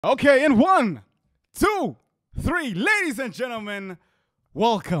Okay, in 1, 2, 3, ladies and gentlemen,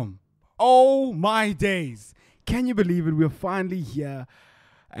 welcome. Oh my days. Can you believe it? We're finally here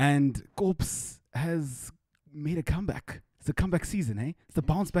and Corps has made a comeback. It's a comeback season, eh? It's the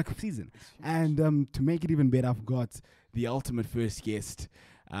bounce back season. And to make it even better, I've got the ultimate first guest.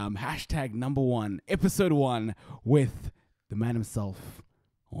 Hashtag number 1, episode 1 with the man himself,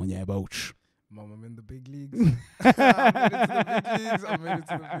 Buch. Mom, I'm in the big leagues. I'm in it to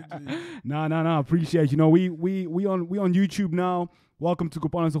the big leagues. No. Appreciate. You know, we on YouTube now. Welcome to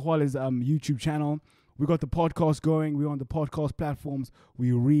Kopano's YouTube channel. We got the podcast going. We're on the podcast platforms.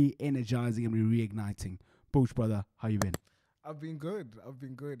 We're re-energizing and we're reigniting. Buch, brother, how you been? I've been good.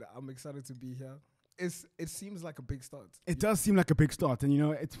 I'm excited to be here. It seems like a big start. It does seem like a big start. And, you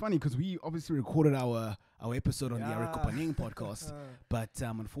know, it's funny because we obviously recorded our episode on the Kopano podcast. But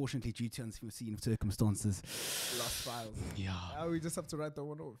unfortunately, due to unforeseen circumstances, lost files. Yeah. We just have to write that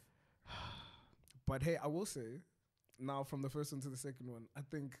one off. But hey, I will say, now from the first one to the second one, I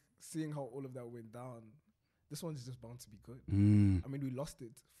think seeing how all of that went down, this one's just bound to be good. I mean, we lost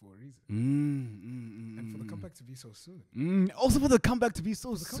it for a reason. And for the comeback to be so soon. Also for the comeback to be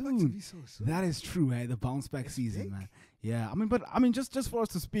so soon. That is true, eh? The bounce back season, man. Yeah, I mean, just for us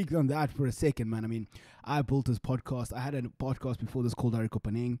to speak on that for a second, man. I mean, I built this podcast. I had a podcast before this called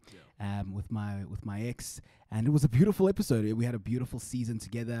Kopano, with my ex, and it was a beautiful episode. We had a beautiful season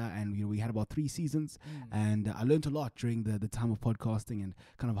together, and we had about 3 seasons, and I learned a lot during the time of podcasting and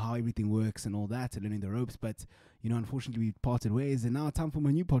kind of how everything works and all that, and learning the ropes. But unfortunately, we parted ways, and now it's time for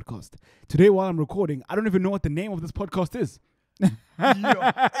my new podcast. Today, while I'm recording, I don't even know what the name of this podcast is.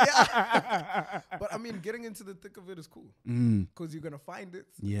 Yeah. But I mean, getting into the thick of it is cool because you're gonna find it.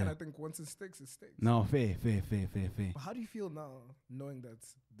 And I think once it sticks, it sticks. No, fair. But how do you feel now, knowing that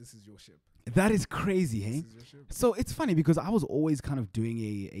this is your ship? That is crazy, hey? So it's funny because I was always kind of doing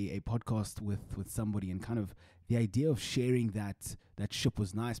a podcast with somebody, and kind of the idea of sharing that ship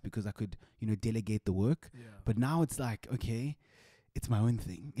was nice because I could delegate the work. But now it's like, okay, it's my own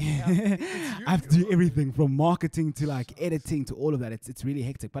thing. I have to do everything from marketing to like editing to all of that. It's really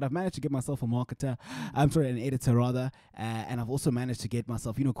hectic. But I've managed to get myself a marketer. An editor rather. And I've also managed to get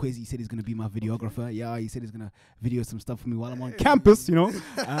myself, Kwezi said he's going to be my videographer. Okay. Yeah, he said he's going to video some stuff for me while I'm on campus, That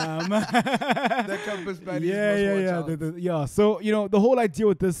campus baddies Yeah. So, the whole idea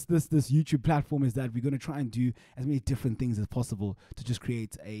with this YouTube platform is that we're going to try and do as many different things as possible to just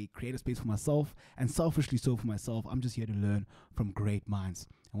create a creative space for myself, and selfishly so for myself. I'm just here to learn from great minds,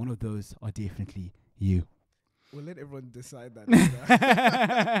 and one of those are definitely you. We'll let everyone decide that.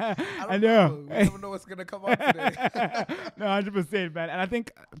 I know. We never know what's going to come up today. No, 100%, man. And I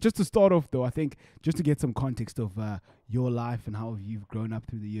think just to start off, though, just to get some context of your life and how you've grown up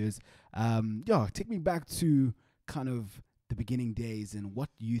through the years, take me back to kind of the beginning days and what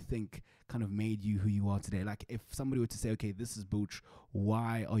you think kind of made you who you are today. Like, if somebody were to say, okay, this is Buch,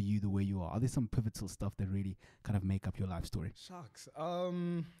 why are you the way you are? Are there some pivotal stuff that really kind of make up your life story? Shucks.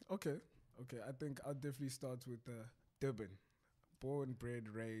 Okay, I think I'll definitely start with Durban. Born, bred,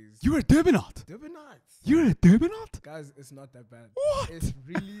 raised. You're a Durbanite? Durbanite. You're a Durbanite? Guys, it's not that bad. What? It's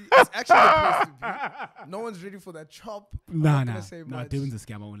actually the place to be. No one's ready for that chop. Nah, Durban's a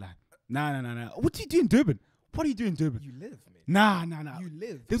scam, I won't lie. Nah. What do you do in Durban? What do you do in Durban? You live, man. Nah. You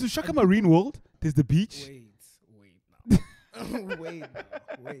live. There's Ushaka Marine World. There's the beach. Wait now.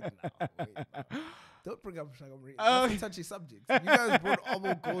 Don't bring up Ushaka Marine. That's a touchy subject. You guys brought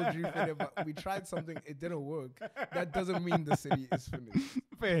almost gold reef in it, but we tried something. It didn't work. That doesn't mean the city is finished.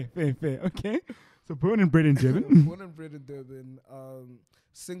 Fair. Okay. So born and bred in Durban. Born and bred in Durban.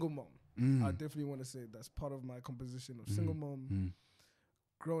 Single mom. I definitely want to say that's part of my composition of single mom.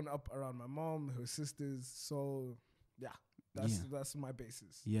 Grown up around my mom, her sisters. So, that's my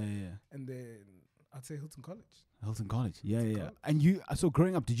basis. Yeah. And then I'd say Hilton College. Hilton College. Yeah. And so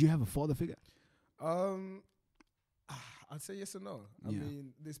growing up, did you have a father figure? I'd say yes or no. I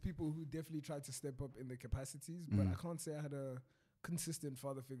mean, there's people who definitely tried to step up in their capacities, but I can't say I had a consistent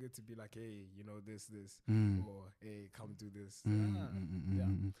father figure to be like, hey, this, or hey, come do this.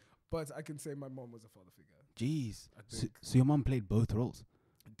 But I can say my mom was a father figure. Jeez. So your mom played both roles?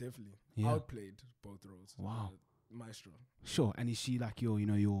 Definitely. Yeah. Outplayed both roles. Wow. Maestro. Sure. And is she like your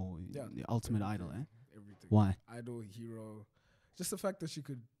ultimate idol, eh? Everything. Why? Idol, hero. Just the fact that she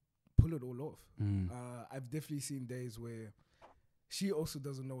could pull it all off. I've definitely seen days where she also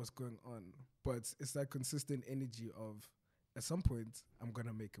doesn't know what's going on, but it's that consistent energy of, at some point, I'm going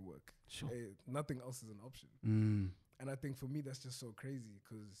to make it work. Sure. Nothing else is an option. And I think for me, that's just so crazy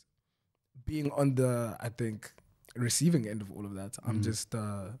because being on the, I think, receiving end of all of that, I'm just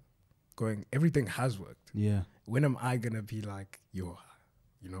going, everything has worked. Yeah. When am I going to be like,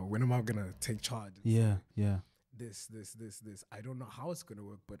 you know, when am I gonna take charge? Yeah. This. I don't know how it's gonna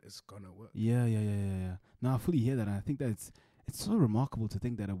work, but it's gonna work. Yeah. No, I fully hear that. And I think that it's so remarkable to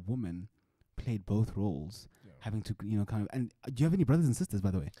think that a woman played both roles, having to, you know, kind of. And do you have any brothers and sisters,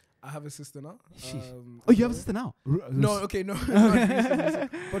 by the way? I have a sister now. Oh, you have a sister now? No, okay, no. Not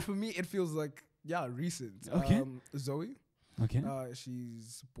recent. But for me, it feels like, recent. Okay. Zoe. Okay.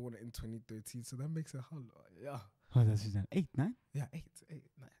 She's born in 2013, so that makes her how long? Yeah. Oh, that's she's 8, 9? Yeah, 8,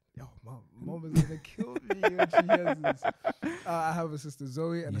 9. Yo, mom is gonna kill me when she hears this. I have a sister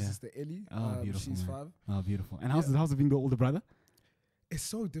Zoe and a sister Ellie. Oh, beautiful. She's man. 5. Oh, beautiful. And how's it being the older brother? It's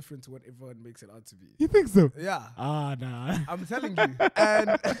so different to what everyone makes it out to be. You think so? Yeah. Nah. I'm telling you.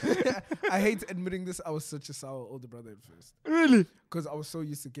 And I hate admitting this. I was such a sour older brother at first. Really? Because I was so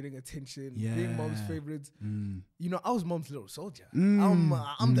used to getting attention, being mom's favorite. Mm. You know, I was mom's little soldier. I'm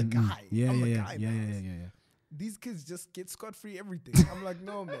the guy. I'm the guy. Yeah. These kids just get scot-free everything. I'm like,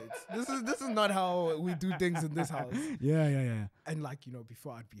 no, mate. This is not how we do things in this house. Yeah. And like, you know,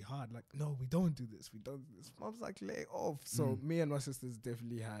 before I'd be hard, like, no, we don't do this. Mom's like, lay off. So me and my sisters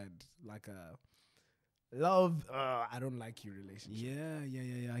definitely had like a love, I don't like you relationship.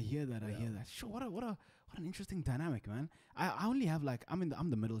 Yeah. I hear that. Sure. What an interesting dynamic, man. I only have like I'm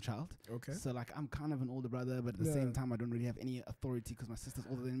the middle child. Okay. So like I'm kind of an older brother, but at the same time I don't really have any authority because my sister's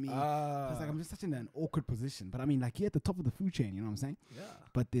older than me. So it's like I'm just such in an awkward position. But I mean, like you're at the top of the food chain. You know what I'm saying? Yeah.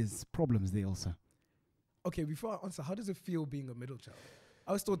 But there's problems there also. Okay. Before I answer, how does it feel being a middle child?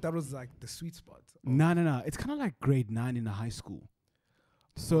 I always thought that was like the sweet spot. No. It's kind of like grade 9 in a high school.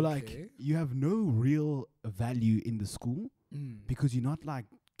 So like you have no real value in the school because you're not like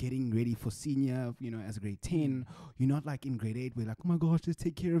getting ready for senior, you know, as a grade 10. You're not like in grade 8 where like, oh my gosh, just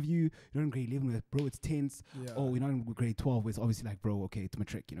take care of you. You're not in grade 11 where, bro, it's tense. Yeah. Or you're not in grade 12 where it's obviously like, bro, okay, it's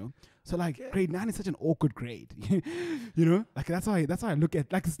matric, you know. So like grade 9 is such an awkward grade. You know? Like that's how I look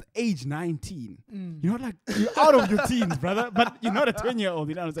at like it's age 19. You're not like you're out of your teens, brother, but you're not a 20-year-old,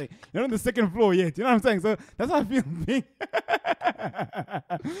 you know what I'm saying? You're not on the second floor yet, you know what I'm saying? So that's how I feel being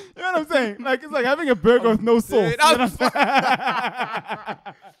you know what I'm saying? Like it's like having a burger with no sauce.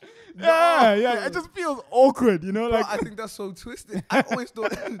 Yeah, it just feels awkward, you know. Bro, like I think that's so twisted. I always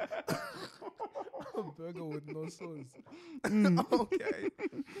thought a burger with no sauce. Okay.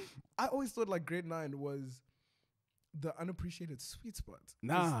 I always thought like grade 9 was the unappreciated sweet spot.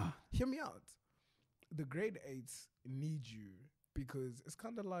 Nah. Hear me out. The grade 8s need you because it's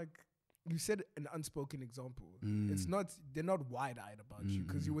kind of like you said an unspoken example. It's not, they're not wide-eyed about you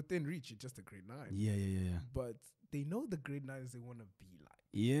because you're within reach. You're just a grade 9. Yeah. But they know the grade 9s they want to be like.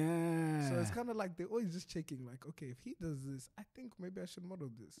 Yeah. So it's kind of like they're always just checking, like, okay, if he does this, I think maybe I should model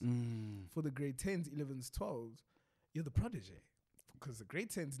this. For the grade 10s, 11s, 12s, you're the protege. Because the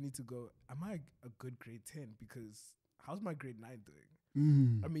grade 10s need to go, am I a good grade 10? Because how's my grade 9 doing?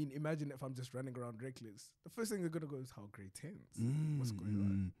 I mean, imagine if I'm just running around reckless. The first thing they're going to go is how grade 10s. What's going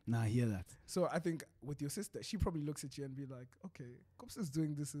on? Nah, I hear that. So I think with your sister, she probably looks at you and be like, okay, Cops is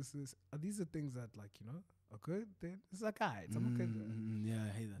doing this. Are these the things that, like, you know, are good? Then it's like, alright, I'm okay. Yeah,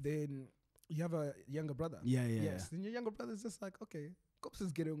 I hate that. Then you have a younger brother. Yeah. Yes. Then your younger brother is just like, okay, Cops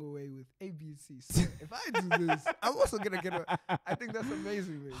is getting away with A, B, and C. So if I do this, I'm also going to get away. I think that's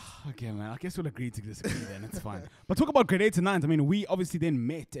amazing, mate. Okay, man. I guess we'll agree to disagree then. It's fine. But talk about grade 8 to 9s. I mean, we obviously then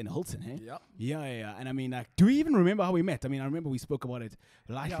met in Hilton, eh? Yep. Yeah. And I mean, like, do we even remember how we met? I mean, I remember we spoke about it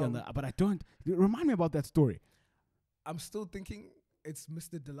lightly on but I don't. Remind me about that story. I'm still thinking it's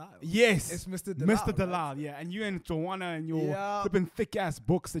Mr. Delisle. Yes. It's Mr. Delisle. Mr. Delisle, yeah. And you and Joanna and your flipping thick-ass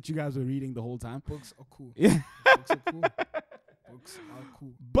books that you guys were reading the whole time. Books are cool. Yeah. Books are cool. Books are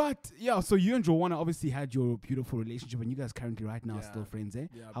cool. But, yeah, so you and Joanna obviously had your beautiful relationship, and you guys currently right now are still friends, eh?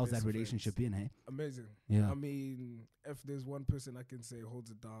 Yeah, how's that relationship been, eh? Amazing. Yeah. I mean, if there's one person I can say holds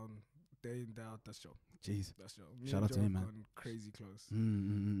it down day in, day out, that's Joe. Jeez. That's Joe. Shout out to him, man. Crazy close.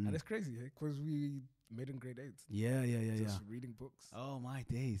 And it's crazy, hey? Because we met in grade 8. Yeah. Just reading books. Oh, my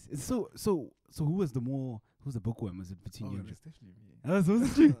days. So who was who's the bookworm? Was it between you and Joe? That's definitely me. That's was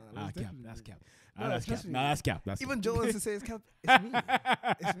it you? That's cap. That's cap. Even Joe wants to say it's cap. It's me.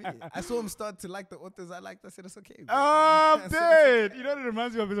 It's me. I saw him start to like the authors I liked. I said it's okay. Bro. Oh, dude. You know what it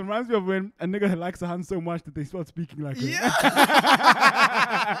reminds me of? It reminds me of when a nigga likes a hand so much that they start speaking like him. Yeah.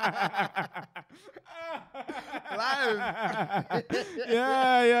 Live.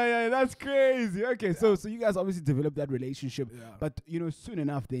 Yeah. That's crazy. Okay, so you guys obviously developed that relationship, but you know, soon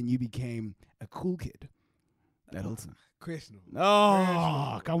enough, then you became a cool kid at Hilton. Questionable.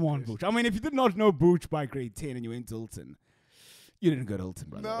 Oh, come on, Buch. I mean, if you did not know Buch by grade 10 and you went to Hilton, you didn't go to Hilton,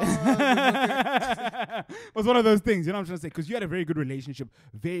 brother. No. It was one of those things, you know what I'm trying to say? Because you had a very good relationship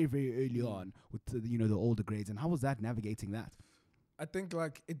very, very early on with, the older grades. And how was that, navigating that? I think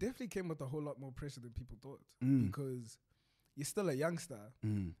like it definitely came with a whole lot more pressure than people thought because you're still a youngster.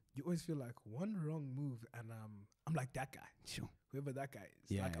 You always feel like one wrong move and I'm like that guy. Sure. Whoever that guy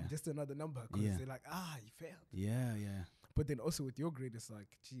is. Like I'm just another number because they're like, you failed. Yeah. But then also with your grade, it's like,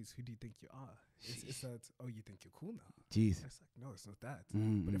 geez, who do you think you are? It's that, you think you're cool now. Jeez. It's like, no, it's not that.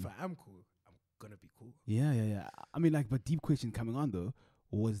 But if I am cool, I'm going to be cool. Yeah. I mean, like, but deep question coming on, though,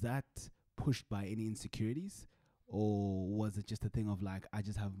 was that pushed by any insecurities? Or was it just a thing of, like, I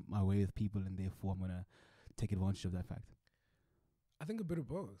just have my way with people and therefore I'm going to take advantage of that fact? I think a bit of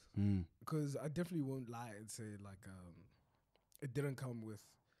both. Because I definitely won't lie and say, like, it didn't come with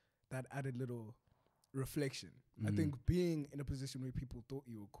that added little reflection. I think being in a position where people thought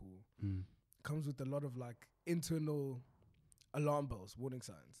you were cool comes with a lot of like internal alarm bells, warning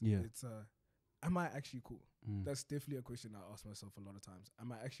signs. Yeah. It's am I actually cool? That's definitely a question I ask myself a lot of times.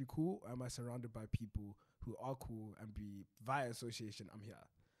 Am I actually cool, or am I surrounded by people who are cool and via association I'm here?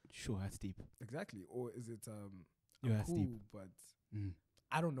 Sure, that's deep. Exactly. Or is it Yeah, I'm that's cool deep. but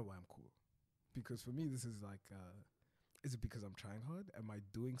I don't know why I'm cool? Because for me this is like is it because I'm trying hard? Am I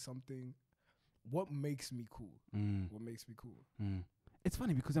doing something? What makes me cool? What makes me cool? It's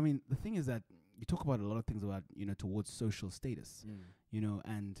funny because, I mean, the thing is that you talk about a lot of things about, towards social status,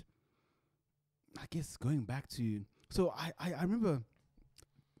 and I guess going back to, so I remember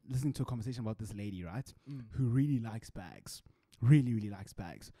listening to a conversation about this lady, right, who really likes bags, really likes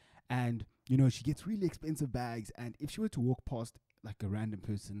bags. And, she gets really expensive bags. And if she were to walk past like a random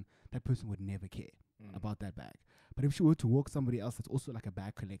person, that person would never care about that bag. But if she were to walk somebody else that's also like a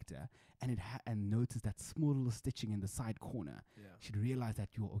bag collector and and notice that small little stitching in the side corner, she'd realize that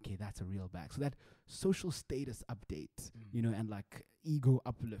okay, that's a real bag. So that social status update, and like ego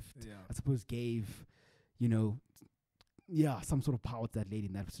uplift, I suppose gave, some sort of power to that lady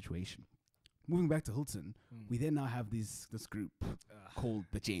in that situation. Moving back to Hilton, we then now have this group called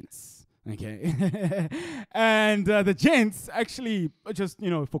the Gents. Okay. And the Gents actually, just,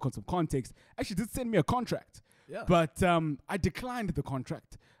 for some context, actually did send me a contract. Yeah. But I declined the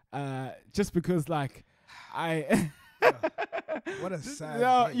contract just because, like, what a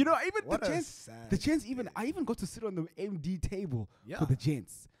sad thing. even what the Gents even, I even got to sit on the MD table Yeah. for the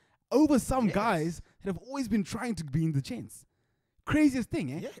Gents over some guys that have always been trying to be in the Gents. Craziest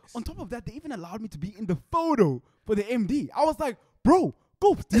thing, eh? Yes. On top of that, they even allowed me to be in the photo for the MD. I was like, bro,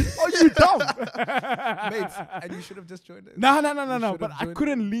 go, are you dumb? Mate, and you should have just joined it. No. But I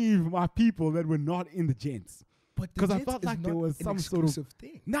couldn't leave my people that were not in the Gents. Because I felt like there was some sort of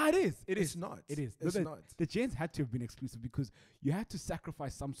thing. Nah, it is. It's not. It is. It's not. The Gents had to have been exclusive because you had to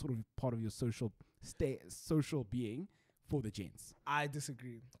sacrifice some sort of part of your social being for the Gents. I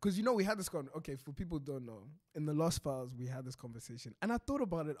disagree. Because, we had this okay, for people who don't know, in the Lost Files, we had this conversation. And I thought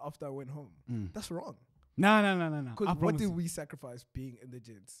about it after I went home. That's wrong. No. Because what did we sacrifice being in the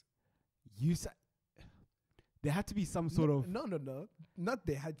Gents? There had to be some sort of... No. Not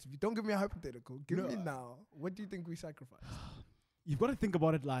there had to be. Don't give me a hypothetical. Give me now. What do you think we sacrificed? You've got to think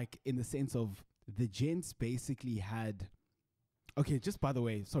about it like in the sense of the Gents basically had... Okay, just by the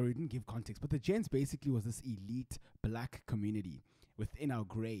way, sorry, we didn't give context, but the Gents basically was this elite black community within our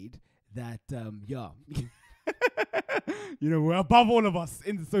grade that, we're above all of us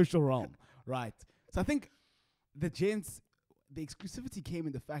in the social realm, right? So I think the Gents, the exclusivity came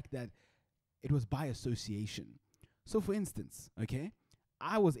in the fact that it was by association. So for instance, okay,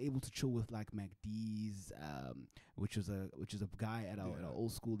 I was able to chill with like MacD's, which is a guy at our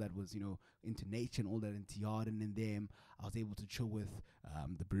old school that was, into nature and all that, into Yarden and them. I was able to chill with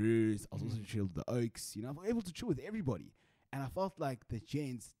the Brews. I was also chill with the Oaks. I was able to chill with everybody. And I felt like the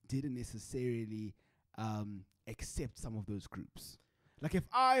Gents didn't necessarily accept some of those groups. Like if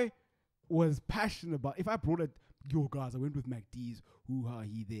I was passionate about, if I brought it, yo guys, I went with MacD's,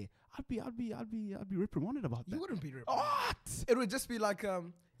 he there, I'd be reprimanded about that. You wouldn't be reprimanded. What? It would just be like,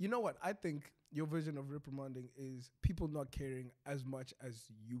 you know what? I think your version of reprimanding is people not caring as much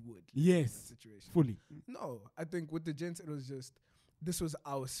as you would. Yes. In that situation. Fully. No, I think with the Gents, it was just, this was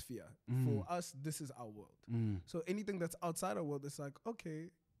our sphere. For us, this is our world. So anything that's outside our world, it's like, okay,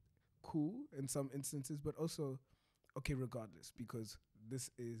 cool in some instances, but also, okay, regardless, because this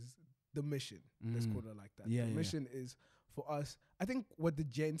is the mission. Let's call it like that. The mission is for us. I think what the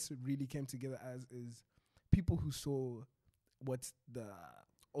Gents really came together as is people who saw what the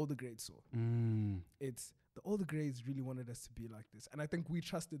older grades saw. It's the older grades really wanted us to be like this. And I think we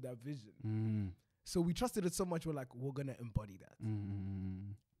trusted that vision. So we trusted it so much, we're like, we're going to embody that.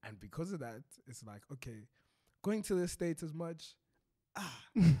 And because of that, it's like, okay, going to the States as much,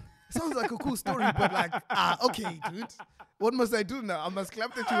 sounds like a cool story, but like, okay, dude, what must I do now? I must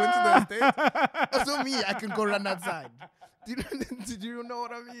clap that you went to the States. Also me, I can go run outside. Did you know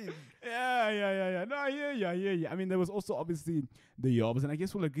what I mean? Yeah. No, yeah. I mean, there was also obviously the Yobs, and I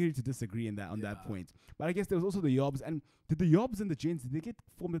guess we'll agree to disagree in that on that point. But I guess there was also the Yobs, and did the Yobs and the Gents, did they get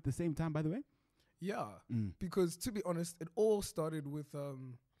formed at the same time, by the way? Yeah, because to be honest, it all started with a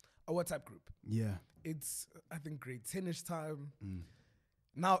WhatsApp group. Yeah. It's, I think, grade 10-ish time.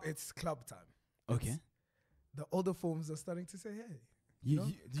 Now it's club time. Okay. The older forms are starting to say, hey,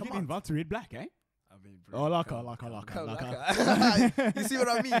 You get involved to Red Black, eh? I mean, bro. Oh, laka. You see what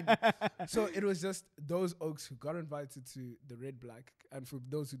I mean? So it was just those oaks who got invited to the Red Black. And for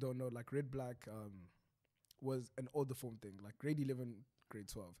those who don't know, like Red Black was an older form thing, like grade 11, grade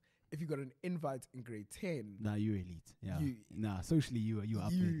 12. If you got an invite in grade 10, nah, you're elite. Yeah. Socially you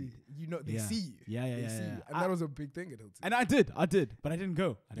up. You know, they see you. Yeah. And that was a big thing at Hilton. And I did, but I didn't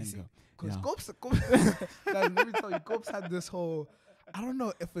go. Because Cops, guys, let me tell you, Cops had this whole, I don't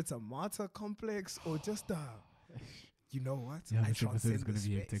know if it's a martyr complex or just you know what? Yeah, I this episode's going to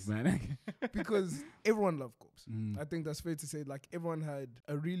be hectic, man. Because everyone loved Cops. I think that's fair to say. Like, everyone had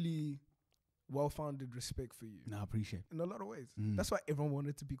a really well-founded respect for you. No, I appreciate in a lot of ways. That's why everyone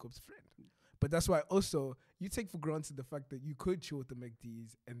wanted to be Cops' friend. But that's why also you take for granted the fact that you could chill with the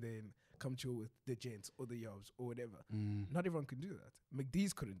McDs and then come chill with the Gents or the Yobs or whatever. Not everyone can do that.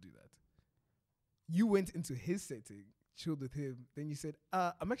 McDs couldn't do that. You went into his setting, chilled with him, then you said,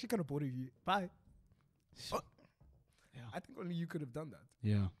 I'm actually kind of bored of you. Bye. Oh. Yeah. I think only you could have done that.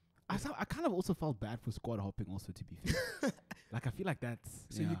 Yeah. I kind of also felt bad for squad hopping also, to be fair. Like, I feel like that's...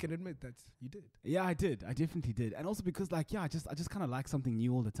 So you can admit that you did. Yeah, I did. I definitely did. And also because, like, I just kind of like something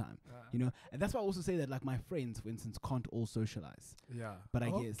new all the time, you know? And that's why I also say that, like, my friends, for instance, can't all socialize. Yeah. But I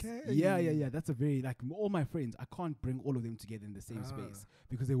guess... Yeah. That's a very, like, all my friends, I can't bring all of them together in the same space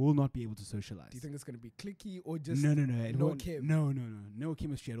because they will not be able to socialize. Do you think it's going to be cliquey or just... No. No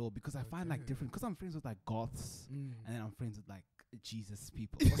chemistry at all because I find, like, different... Because I'm friends with, like, goths and then I'm friends with, like, Jesus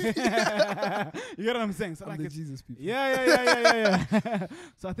people. You get what I'm saying? So I'm like the Jesus people. Yeah.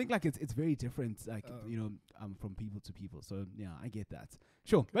 So I think like it's very different, like from people to people. So yeah, I get that.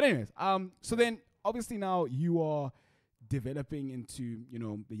 Sure. But anyways, so then obviously now you are developing into, you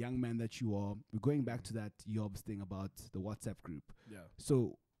know, the young man that you are. We're going back to that Yobs thing about the WhatsApp group. Yeah.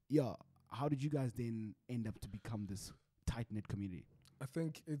 So yeah, how did you guys then end up to become this tight-knit community? I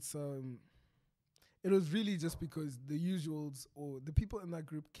think it's it was really just because the usuals or the people in that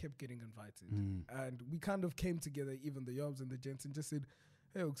group kept getting invited. And we kind of came together, even the Yobs and the Gents, and just said,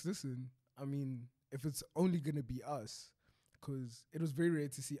 hey, Oaks, listen, I mean, if it's only going to be us, because it was very rare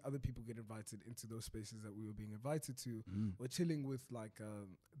to see other people get invited into those spaces that we were being invited to. We're chilling with, like,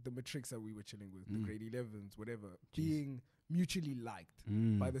 the matrix that we were chilling with, the grade 11s, whatever, being mutually liked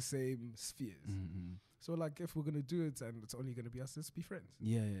by the same spheres. So, like, if we're going to do it and it's only going to be us, let's be friends.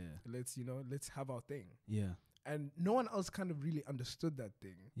 Yeah. Let's have our thing. Yeah. And no one else kind of really understood that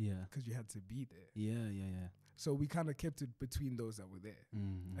thing. Yeah. Because you had to be there. Yeah. So we kind of kept it between those that were there.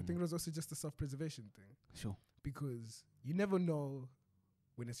 I think it was also just a self-preservation thing. Sure. Because you never know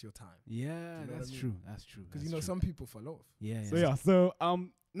when it's your time. Yeah, you know that's true. That's true. Because, you know, some people fall off. Yeah. So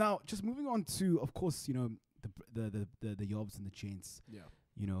now just moving on to, of course, you know, the Yobs and the Gents. Yeah.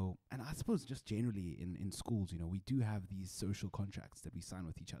 You know, and I suppose just generally in schools, you know, we do have these social contracts that we sign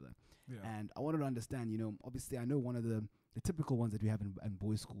with each other. Yeah. And I wanted to understand, you know, obviously I know one of the typical ones that we have in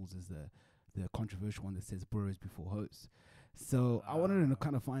boys' schools is the controversial one that says bros before hoes. So I wanted to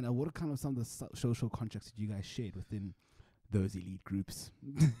kind of find out what are kind of some of the social contracts that you guys shared within those elite groups.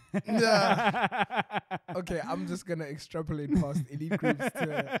 Okay, I'm just going to extrapolate past elite groups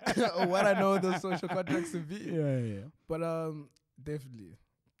to what I know those social contracts to be. Yeah. But definitely.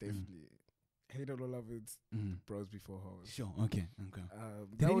 Hate it or love it, bros before hoes. Sure, okay.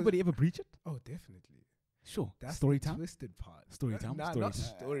 Did anybody ever breach it? Oh, definitely. Sure. That's story the time? twisted part. Story time? Not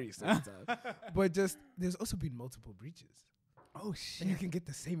story time. But just, there's also been multiple breaches. Oh, shit. And you can get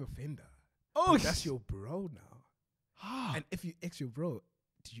the same offender. Oh, that's your bro now. And if you ex your bro,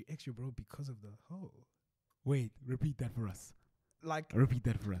 did you ex your bro because of the hoe? Wait, repeat that for us. Like, repeat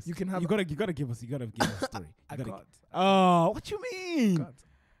that for us. You can have. You gotta give us a story. I got. Oh, what you mean?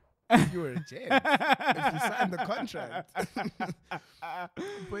 If you were a gent, if you signed the contract.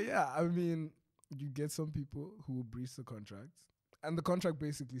 But yeah, I mean, you get some people who will breach the contract, and the contract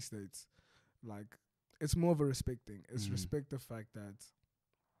basically states, like, it's more of a respect thing. It's respect the fact that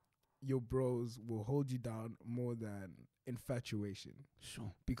your bros will hold you down more than infatuation.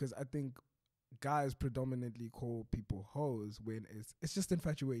 Sure. Because I think guys predominantly call people hoes when it's just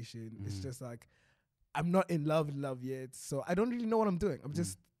infatuation. It's just like, I'm not in love yet, so I don't really know what I'm doing. I'm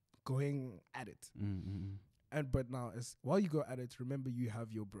just going at it. But now, while you go at it, remember you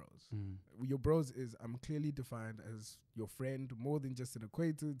have your bros. Your bros is I'm clearly defined as your friend, more than just an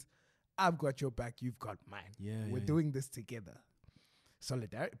acquaintance. I've got your back, you've got mine. We're doing this together.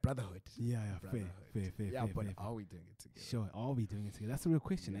 Solidarity, brotherhood. Fair. But fair. are we doing it together? Sure, are we doing it together? That's the real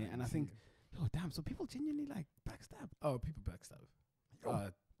question, eh? And I think, damn, so people genuinely like backstab. Oh, people backstab.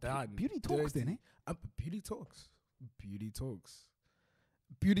 Beauty talks then, eh? Beauty talks.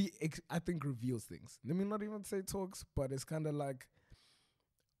 Beauty, I think, reveals things. Let me not even say talks, but it's kind of like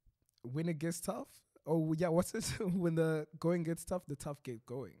when it gets tough. Oh, yeah, what's it? When the going gets tough, the tough get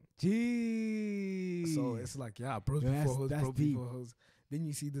going. Jeez. So it's like, bros before hoes, bro before hoes. Then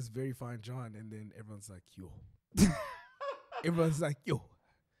you see this very fine John, and then everyone's like, yo. Everyone's like, yo,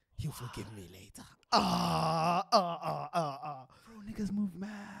 you'll forgive me later. Bro, niggas move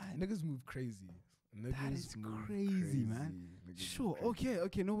mad. Niggas move crazy. That is crazy, man. Sure,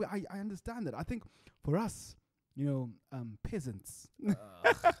 okay. No, I understand that. I think for us, peasants.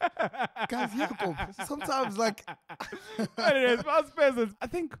 Guys, sometimes like... Anyways, for us peasants, I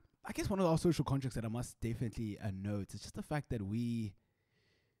guess one of our social contracts that I must definitely note is just the fact that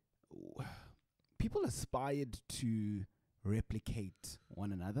people aspired to replicate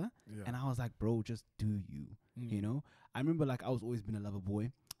one another. Yeah. And I was like, bro, just do you, I remember like I was always been a lover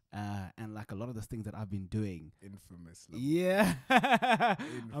boy. And like a lot of the things that I've been doing, infamous. Yeah, I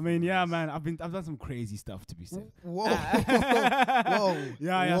mean, yeah, man. I've done some crazy stuff, to be said. Whoa,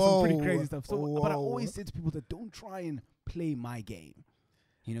 yeah, some pretty crazy stuff. So, but I always say to people that don't try and play my game,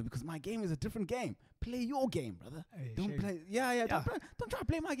 because my game is a different game. Play your game, brother. Hey, don't play. Don't try to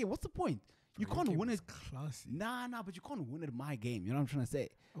play my game. What's the point? You can't win it. Classy. Nah, but you can't win at my game. You know what I'm trying to say?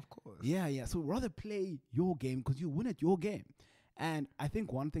 Of course. Yeah. So rather play your game because you win at your game. And I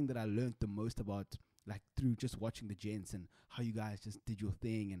think one thing that I learned the most about, like through just watching the Gents and how you guys just did your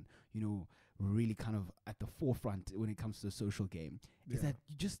thing and, really kind of at the forefront when it comes to the social game, is that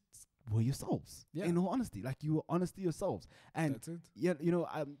you just were yourselves. Yeah. In all honesty, like you were honestly yourselves. And that's it. Yeah,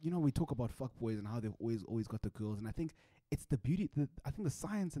 we talk about fuckboys and how they've always got the girls, and I think it's the beauty. I think the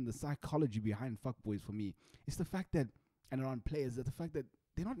science and the psychology behind fuckboys for me is the fact that, and around players, that the fact that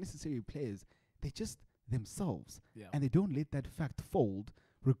they're not necessarily players, they're just themselves, and they don't let that fact fold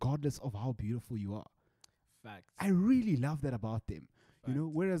regardless of how beautiful you are. Facts. I really love that about them. Facts.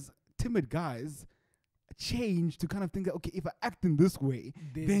 Whereas timid guys change to kind of think that, okay, if I act in this way,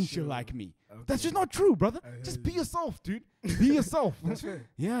 then she'll like me. Okay. That's just not true, brother. Just be yourself, dude. Be yourself. That's fair.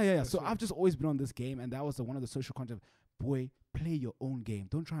 Yeah. That's so fair. I've just always been on this game, and that was one of the social concepts. Boy, play your own game.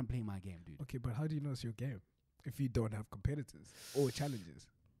 Don't try and play my game, dude. Okay, but how do you know it's your game if you don't have competitors or challenges?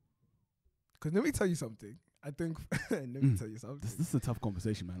 Because let me tell you something. I think, let me tell you something. This is a tough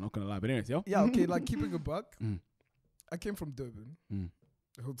conversation, man. Not going to lie. But anyways, yo. Yeah, okay, like keeping a buck. I came from Durban,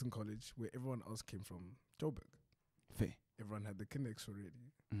 Hilton College, where everyone else came from Joburg. Fair. Everyone had the connects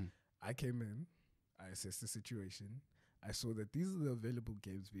already. I came in, I assessed the situation. I saw that these are the available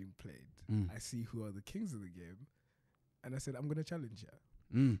games being played. I see who are the kings of the game. And I said, I'm going to challenge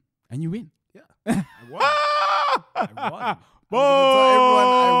you. And you win. Yeah. I won. I won.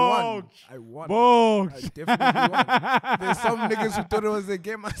 I won. Buch. I definitely won. There's some niggas who thought it was a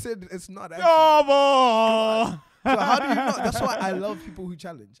game. I said it's not. Actually. So how do you know? That's why I love people who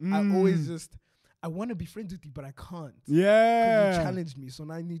challenge. I always I want to be friends with you, but I can't. Yeah. Because you challenged me, so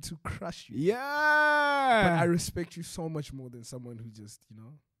now I need to crush you. Yeah. But I respect you so much more than someone who just,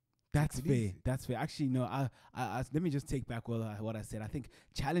 That's fair. Easy. That's fair. Actually, no. I let me just take back what I said. I think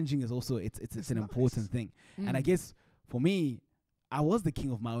challenging is also it's an important thing, and I guess for me, I was the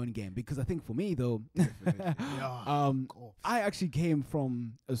king of my own game because I think for me though, I actually came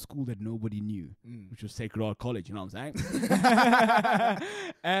from a school that nobody knew, which was Sacred Heart College. You know what I'm saying?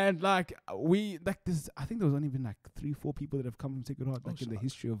 And like this, I think there was only been like 3-4 people that have come from Sacred Heart in the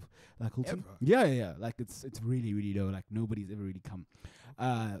history of like Hilton. Yeah. Like it's really really low. Like nobody's ever really come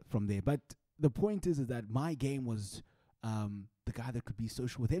from there. But the point is that my game was the guy that could be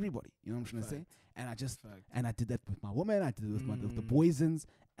social with everybody. You know what I'm trying to say? And I did that with my woman. I did it with the boysons,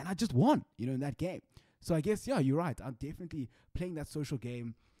 and I just won. In that game. So I guess you're right. I'm definitely playing that social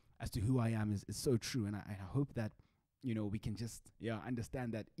game as to who I am is so true, and I hope that we can just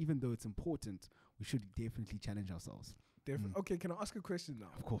understand that even though it's important, we should definitely challenge ourselves. Definitely. Okay, can I ask a question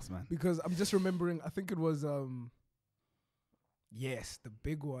now? Of course, man. Because I'm just remembering. I think it was yes, the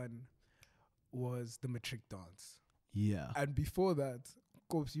big one was the matric dance. Yeah. And before that, of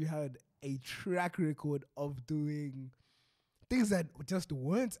course, you had a track record of doing things that just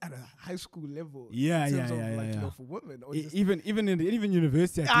weren't at a high school level. Yeah. For women. Or even university. Even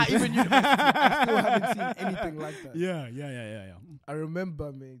university. I still haven't seen anything like that. Yeah. I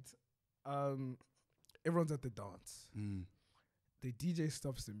remember, mate, everyone's at the dance. Mm. The DJ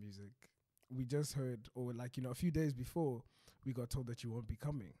stops the music. We just heard, or like, a few days before, we got told that you won't be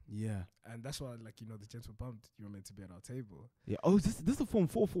coming. Yeah. And that's why, like, the gents were bumped. You were meant to be at our table. Yeah. Oh, this is the Form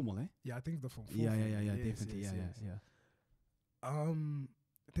 4 formal, eh? Yeah, I think the Form 4. Yeah, Yes, definitely. yes, yes. Yeah.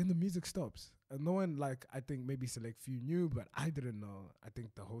 Then the music stops. And no one, like, I think maybe select few knew, but I didn't know. I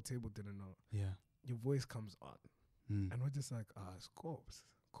think the whole table didn't know. Yeah. Your voice comes on. Mm. And we're just like, Scorps.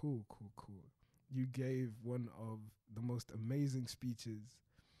 Cool. You gave one of the most amazing speeches.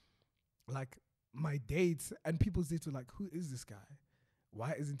 Like, my dates and people's dates were like, who is this guy?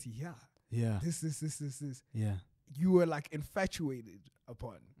 Why isn't he here? Yeah. This. Yeah. You were like infatuated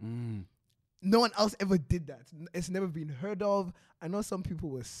upon. Mm. No one else ever did that. It's never been heard of. I know some people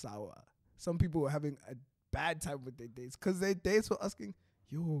were sour. Some people were having a bad time with their dates because their dates were asking,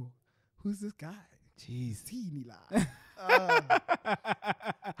 yo, who's this guy? Jeez.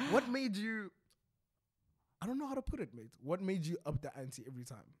 What made you, I don't know how to put it, mate. What made you up the ante every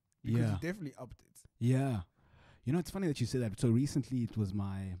time? Because you definitely upped it. Yeah. It's funny that you say that. So recently it was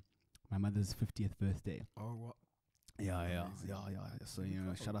my mother's 50th birthday. Oh, what? Yeah. So,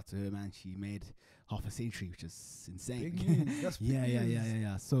 shout out to her, man. She made half a century, which is insane. Big news. That's big news.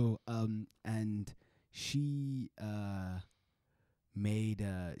 Yeah. So, and she made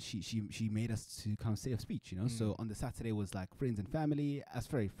she made us to kind of say a speech, So on the Saturday was like friends and family,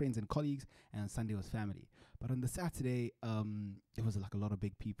 friends and colleagues, and Sunday was family. But on the Saturday, it was like a lot of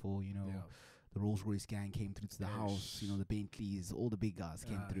big people, The Rolls Royce gang came through to the house, the Bentleys, all the big guys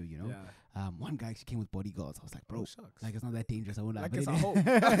came through, One guy actually came with bodyguards. I was like, bro, like it's not that dangerous. I won't like lie. It's a hope.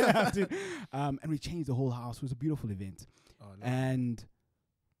 And we changed the whole house. It was a beautiful event. And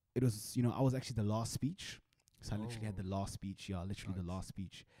it was, I was actually the last speech. So I literally had the last speech. Yeah, literally the last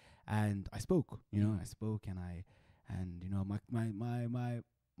speech. And I spoke, I spoke and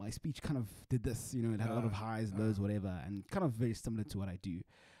my speech kind of did this, it had a lot of highs, lows, whatever, and kind of very similar to what I do.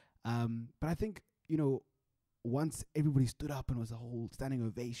 But I think, once everybody stood up and it was a whole standing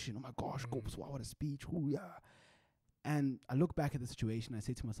ovation, oh my gosh, Corpse, wow, what a speech, ooh, yeah. And I look back at the situation, I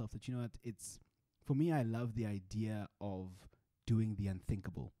say to myself that, it's, for me, I love the idea of doing the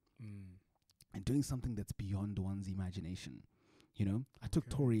unthinkable and doing something that's beyond one's imagination. I took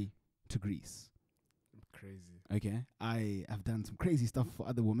Tori to Greece. Crazy. Okay. I have done some crazy stuff for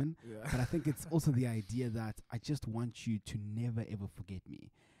other women, but I think it's also the idea that I just want you to never ever forget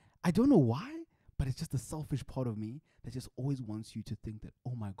me. I don't know why, but it's just a selfish part of me that just always wants you to think that,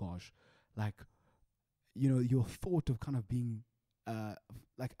 oh my gosh, like, your thought of kind of being,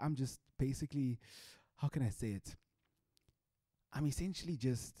 like, I'm just basically, how can I say it? I'm essentially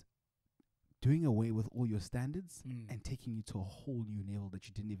just doing away with all your standards and taking you to a whole new level that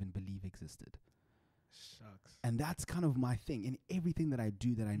you didn't even believe existed. Shucks. And that's kind of my thing. In everything that I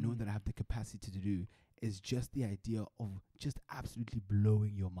do that I know that I have the capacity to do is just the idea of just absolutely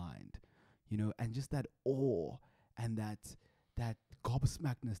blowing your mind, and just that awe and that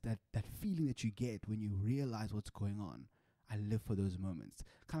gobsmackness, that feeling that you get when you realize what's going on. I live for those moments.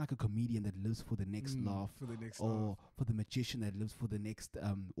 Kind of like a comedian that lives for the next laugh, or for the magician that lives for the next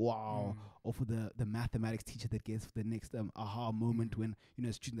wow, or for the mathematics teacher that gets for the next aha moment when,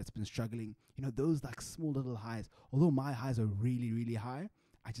 a student that's been struggling. Those like small little highs. Although my highs are really, really high,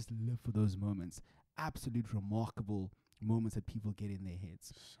 I just live for those moments. Absolute remarkable moments that people get in their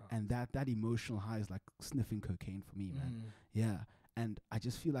heads. And that emotional high is like sniffing cocaine for me, man. Yeah. And I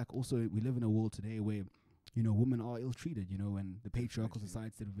just feel like also we live in a world today where women are ill-treated, and the patriarchal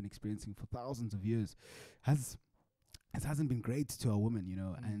society that we've been experiencing for thousands of years hasn't been great to our women,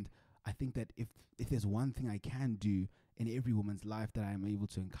 and I think that if there's one thing I can do in every woman's life that I'm able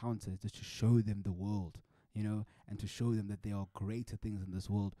to encounter, is just to show them the world, and to show them that there are greater things in this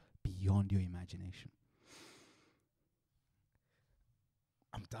world beyond your imagination.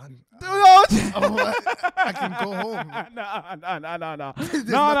 I'm done. I can go home. No.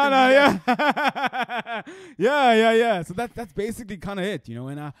 Yeah. So that's basically kind of it,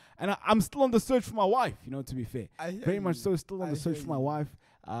 and I'm still on the search for my wife, to be fair. Very much so, still on the search for my wife,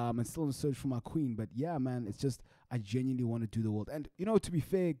 and still on the search for my queen. But yeah, man, it's just, I genuinely want to do the world. And, to be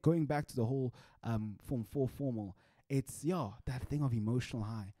fair, going back to the whole Form 4 formal, it's, that thing of emotional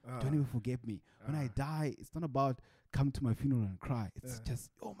high. Don't even forget me. When I die, it's not about come to my funeral and cry. It's just,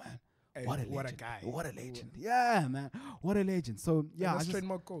 oh man, hey, what a guy. What a legend. Yeah, man. What a legend. So yeah, that's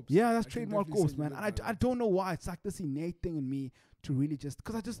trademark Corpse. Yeah, that's trademark Corpse, man. And I don't know why. It's like this innate thing in me to really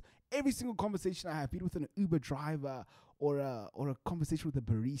because every single conversation I have, be it with an Uber driver or a conversation with a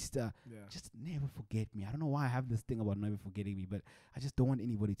barista, just never forget me. I don't know why I have this thing about never forgetting me, but I just don't want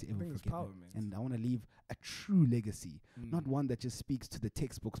anybody to ever forget me. And I want to leave a true legacy, not one that just speaks to the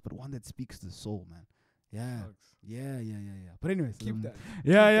textbooks, but one that speaks to the soul, man. Yeah. Sucks. Yeah. But anyways, Keep that.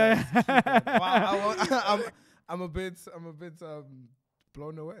 Yeah. Keep that. Wow, I'm a bit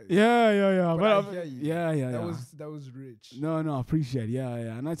blown away. Yeah. But I hear you. Yeah. That was rich. No, I appreciate. Yeah.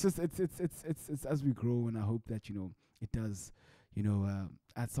 And it's just it's as we grow, and I hope that it does,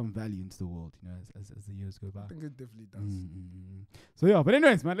 add some value into the world, as the years go by. I think it definitely does. So yeah, but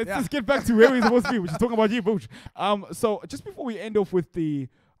anyways, man, let's just get back to where we're supposed to be, which is talking about you, Buch. So just before we end off with the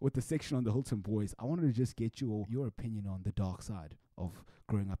section on the Hilton boys, I wanted to just get your opinion on the dark side of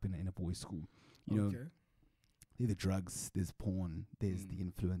growing up in a boys' school. There's the drugs, there's porn, there's the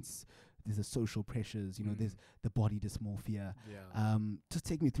influence, there's the social pressures, there's the body dysmorphia. Yeah. Just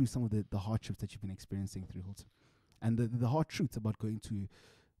take me through some of the hardships that you've been experiencing through Hilton, and the hard truths about going to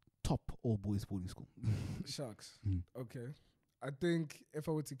top all boys boarding school. Shucks. Okay. I think if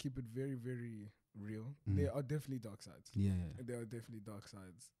I were to keep it very, very real, there are definitely dark sides. Yeah. There are definitely dark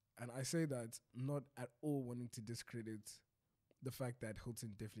sides. And I say that not at all wanting to discredit the fact that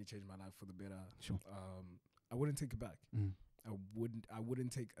Hilton definitely changed my life for the better. Sure. I wouldn't take it back. I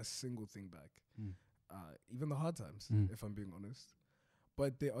wouldn't take a single thing back. Even the hard times, if I'm being honest.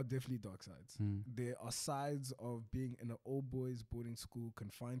 But there are definitely dark sides. There are sides of being in an all boys boarding school,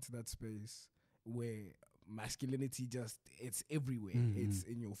 confined to that space, where masculinity it's everywhere. It's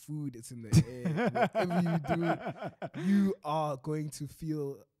in your food, it's in the air. Whatever you do, you are going to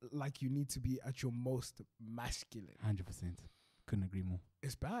feel like you need to be at your most masculine. 100%. Couldn't agree more.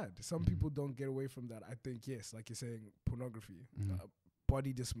 It's bad. Some people don't get away from that. I think, yes, like you're saying, pornography,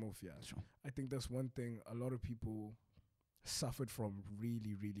 body dysmorphia. Sure. I think that's one thing a lot of people suffered from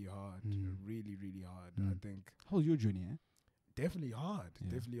really, really hard. Really, really hard. I think. How was your journey, eh? Definitely hard.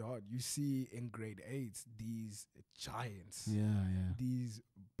 Yeah. Definitely hard. You see in grade 8 these giants. Yeah. These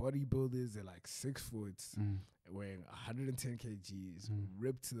bodybuilders, they're like 6 foot, weighing 110 kgs,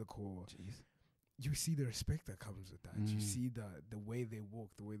 ripped to the core. Jeez. You see the respect that comes with that. You see the way they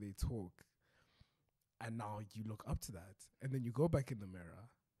walk, the way they talk. And now you look up to that. And then you go back in the mirror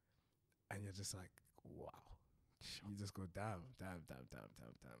and you're just like, wow. You just go, damn.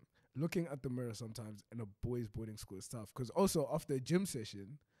 Looking at the mirror sometimes in a boys' boarding school is tough. Because also after a gym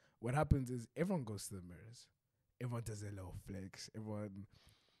session, what happens is everyone goes to the mirrors. Everyone does their little flex. Everyone,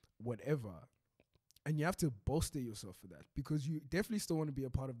 whatever. And you have to bolster yourself for that. Because you definitely still want to be a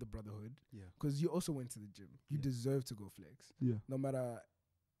part of the brotherhood. Yeah. Because you also went to the gym. You deserve to go flex. Yeah. No matter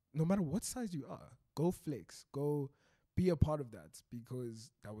what size you are, go flex. Go be a part of that.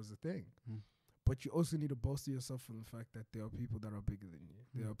 Because that was the thing. But you also need to bolster yourself from the fact that there are people that are bigger than you.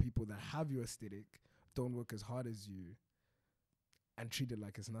 There are people that have your aesthetic, don't work as hard as you, and treat it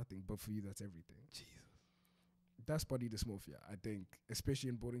like it's nothing. But for you, that's everything. Jesus. That's body dysmorphia, I think, especially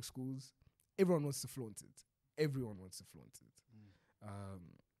in boarding schools. Everyone wants to flaunt it. Everyone wants to flaunt it.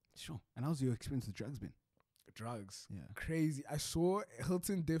 Sure. And how's your experience with drugs been? Drugs. Yeah. Crazy. I saw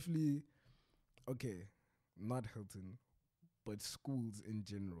Hilton definitely, okay, not Hilton, but schools in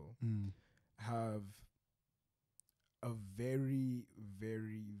general. Have a very,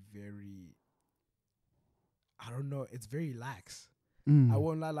 very, very, I don't know, it's very lax. I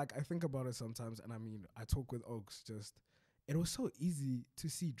won't lie, like I think about it sometimes, and I mean, I talk with Oaks, it was so easy to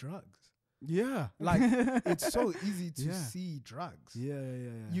see drugs. Yeah. Like, it's so easy to see drugs. Yeah.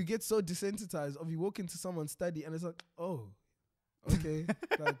 You get so desensitized of you walk into someone's study and it's like, oh, okay.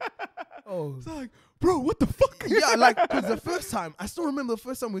 It's like, bro, what the fuck? Yeah, like, because the first time, I still remember the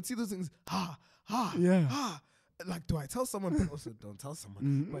first time we'd see those things, like, do I tell someone? But also, don't tell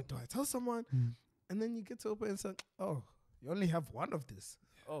someone. But do I tell someone? And then you get to open and say, oh, you only have one of this.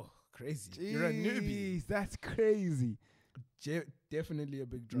 Oh, crazy. Jeez, you're a newbie. That's crazy. Definitely a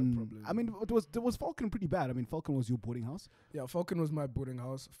big drug problem. I mean, was Falcon pretty bad? I mean, Falcon was your boarding house? Yeah, Falcon was my boarding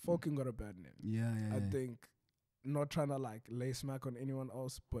house. Falcon got a bad name. Yeah. I think, not trying to like lay smack on anyone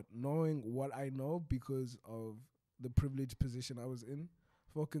else, but knowing what I know because of the privileged position I was in,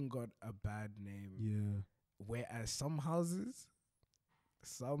 Falcon got a bad name. Yeah. Whereas some houses,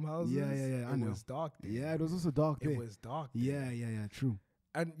 I know. Was dark there. Yeah, it was also dark there. It was dark there. Yeah, true.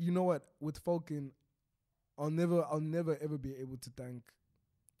 And you know what? With Falcon, I'll never ever be able to thank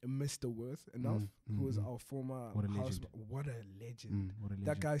Mr. Worth enough, who was our former houseman. What a legend.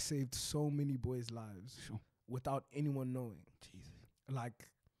 That guy saved so many boys' lives without anyone knowing. Jesus. Like,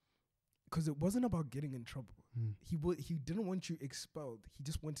 because it wasn't about getting in trouble. He didn't want you expelled. He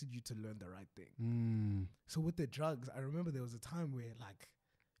just wanted you to learn the right thing. So with the drugs, I remember there was a time where like,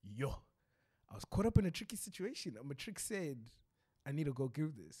 I was caught up in a tricky situation. A matric said, I need to go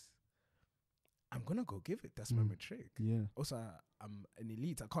give this. I'm going to go give it. That's my matric. Yeah. Also, I'm an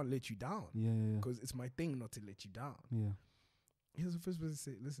elite. I can't let you down. Yeah. Because it's my thing not to let you down. Yeah. He was the first person to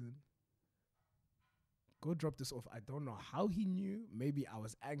say, listen, go drop this off. I don't know how he knew. Maybe I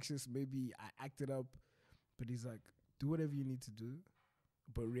was anxious. Maybe I acted up. But he's like, do whatever you need to do,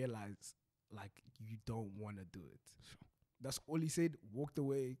 but realize, like, you don't want to do it. Sure. That's all he said. Walked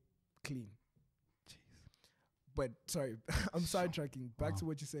away clean. Jeez. But, sorry, I'm sidetracking. Back to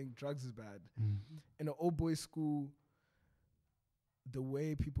what you're saying, drugs is bad. Mm-hmm. In an old boys school, the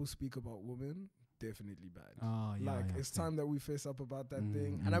way people speak about women, definitely bad. Oh, yeah, like, it's time that we face up about that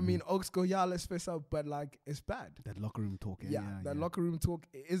thing. And I mean, Oaks go, yeah, let's face up, but like, it's bad. That locker room talk. Locker room talk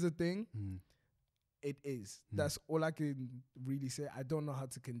is a thing. It is. That's all I can really say. I don't know how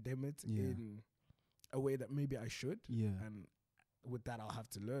to condemn it in a way that maybe I should. Yeah. And with that, I'll have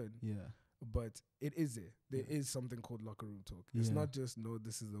to learn. Yeah. But it is it. There is something called locker room talk. It's not just, no,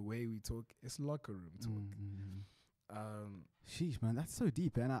 this is the way we talk. It's locker room talk. Sheesh, man, that's so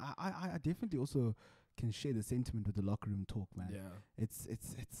deep, and I definitely also can share the sentiment with the locker room talk, man. Yeah,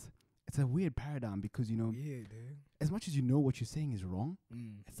 it's a weird paradigm because as much as you know what you're saying is wrong,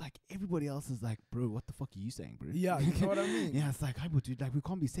 it's like everybody else is like, bro, what the fuck are you saying, bro? Yeah, you know what I mean? Yeah, it's like, dude, like we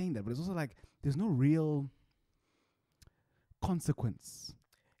can't be saying that, but it's also like there's no real consequence.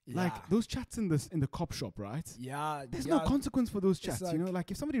 Yeah. Like those chats in the cop shop, right? Yeah. There's no consequence for those chats, like, you know?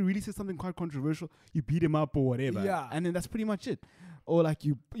 Like if somebody really says something quite controversial, you beat him up or whatever. Yeah. And then that's pretty much it. Or like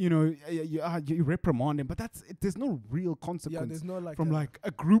you reprimand him, but there's no real consequence. There's no like from like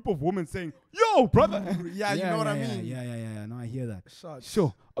a group of women saying, "Yo, brother." Yeah, you know what I mean? Yeah. No, I hear that.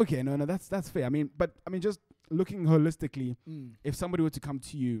 Sure. Okay, no, that's fair. I mean, just looking holistically, if somebody were to come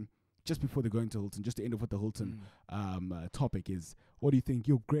to you just before they go into Hilton, just to end off with the Hilton topic is, what do you think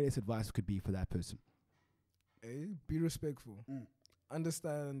your greatest advice could be for that person? Be respectful.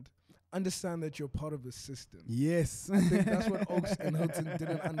 Understand that you're part of a system. Yes. I think that's what Oaks and Hilton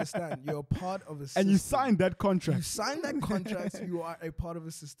didn't understand. You're a part of a system. And you signed that contract. You signed that contract. You are a part of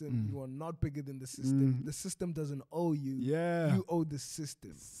a system. You are not bigger than the system. The system doesn't owe you. Yeah. You owe the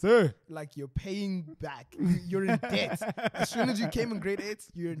system. Sir. Like you're paying back. You're in debt. As soon as you came in grade 8,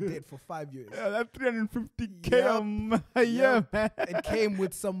 you're in debt for 5 years. Yeah, that 350K yeah, man. It came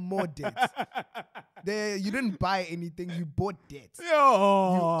with some more debt. You didn't buy anything. You bought debt. Yo. You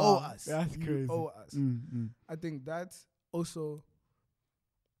owe us. That's crazy. You owe us. I think that's also,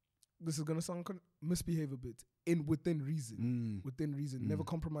 this is going to sound misbehave a bit, within reason. Within reason. Never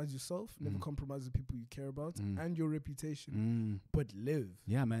compromise yourself. Never compromise the people you care about and your reputation. But live.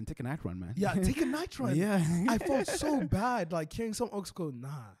 Yeah, man. Take a night run, man. Yeah, take a night run. Yeah. I felt so bad, like hearing some Oaks go, nah.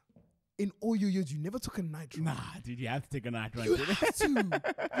 In all your years, you never took a night run. Nah, dude, you have to take a night run. You have to.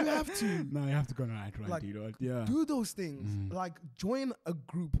 You have to. No, you have to go on a night run, like, dude. Yeah. Do those things. Like, join a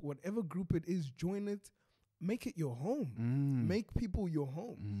group, whatever group it is, join it. Make it your home. Make people your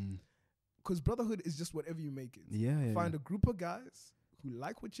home. Because brotherhood is just whatever you make it. Yeah. Find a group of guys who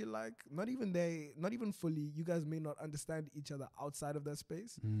like what you like. Not even fully. You guys may not understand each other outside of that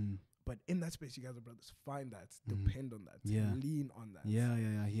space. But in that space, you guys are brothers. Find that. Depend on that. Yeah. Lean on that. Yeah,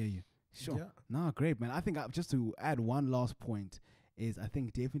 I hear you. Sure. Yeah. No, great, man. I think just to add one last point is I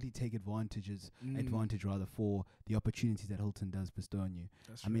think definitely take advantage for the opportunities that Hilton does bestow on you.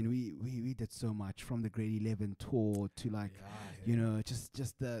 I mean, we did so much from the grade 11 tour to like,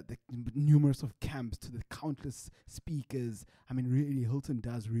 just the numerous of camps to the countless speakers. I mean, really, Hilton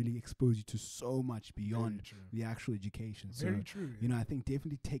does really expose you to so much beyond the actual education. Very true. You know, I think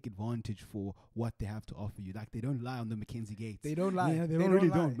definitely take advantage for what they have to offer you. Like, they don't lie on the Mackenzie Gate. They don't lie. Yeah, they really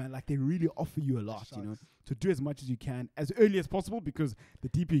don't, man. Like, they really offer you a lot, you know. So do as much as you can as early as possible, because the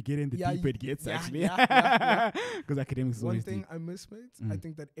deeper you get in, the deeper it gets, actually. Because academics is one thing deep. I miss, mate. I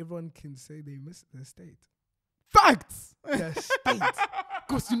think that everyone can say they miss their state. Facts! Their state.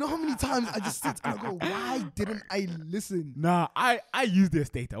 Because you know how many times I just sit and I go, why didn't I listen? Nah, I use the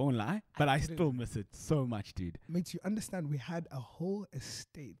estate, I won't lie. But I still miss it so much, dude. Mate, you understand, we had a whole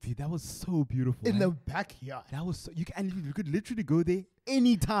estate. Dude, that was so beautiful. In the backyard. That was so, you could literally go there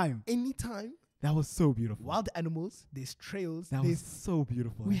anytime. Anytime. That was so beautiful. Wild animals, there's trails. That was so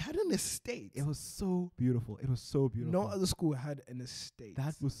beautiful. We had an estate. It was so beautiful. It was so beautiful. No other school had an estate.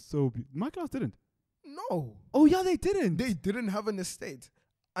 That was so beautiful. My class didn't. No. Oh, yeah, they didn't. They didn't have an estate.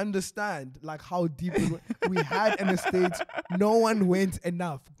 Understand, like, how deep we had an estate. No one went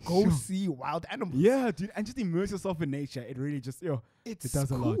enough. Go see wild animals. Yeah, dude. And just immerse yourself in nature. It really just, it does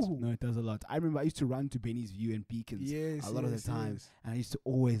a lot. No, it does a lot. I remember I used to run to Benny's View and Beacons a lot of the time. And I used to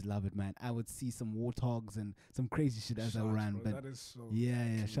always love it, man. I would see some warthogs and some crazy shit as I ran. Bro, but that is so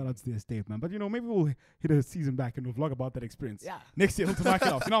yeah. Shout out to the estate, man. But, you know, maybe we'll hit a season back and we'll vlog about that experience. Yeah. Next year, Hilton Market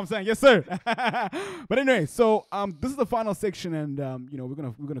House. You know what I'm saying? Yes, sir. But anyway, so this is the final section, and, you know,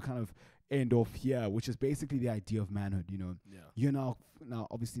 we're gonna kind of end off here, which is basically the idea of manhood. You know, Yeah. you're now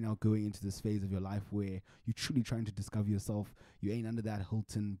obviously now going into this phase of your life where you're truly trying to discover yourself. You ain't under that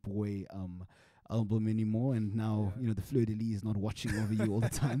Hilton boy album anymore, and now you know the fleur de lis is not watching over you all the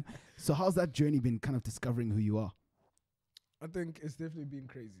time. So how's that journey been, kind of discovering who you are? I think it's definitely been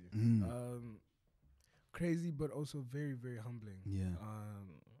crazy. Crazy, but also very, very humbling.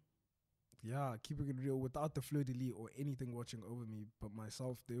 Yeah, keeping it real, without the fleur de lis or anything watching over me but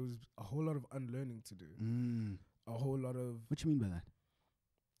myself, there was a whole lot of unlearning to do. A whole lot of... What you mean by that?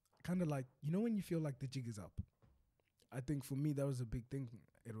 Kind of like, you know when you feel like the jig is up? I think for me, that was a big thing.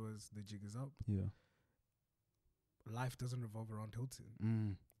 It was the jig is up. Yeah. Life doesn't revolve around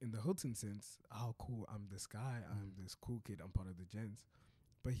Hilton. In the Hilton sense, how cool, I'm this guy, I'm this cool kid, I'm part of the Gents.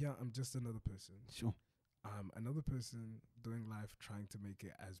 But here, I'm just another person. Sure. I'm another person doing life, trying to make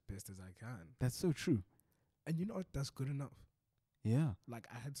it as best as I can. That's so true. And you know what? That's good enough. Yeah. Like,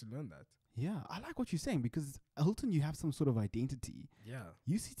 I had to learn that. Yeah, I like what you're saying, because Hilton, you have some sort of identity. Yeah.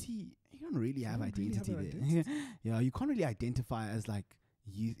 UCT, you don't really have don't really identity have an there. identity. Yeah, you can't really identify as like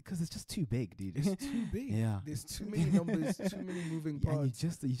you, because it's just too big, dude. It's too big. Yeah. There's too many numbers, too many moving parts.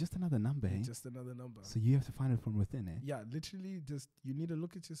 You're just another number, eh? Just another number. So you have to find it from within, eh? Yeah, literally, just you need to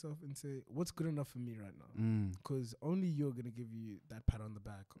look at yourself and say, what's good enough for me right now? Because only you're going to give you that pat on the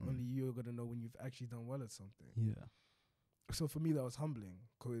back. Only you're going to know when you've actually done well at something. Yeah. So for me, that was humbling,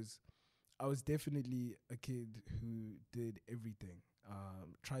 because I was definitely a kid who did everything,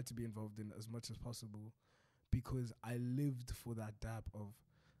 tried to be involved in as much as possible, because I lived for that dap of,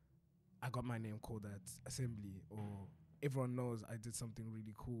 I got my name called at assembly, or everyone knows I did something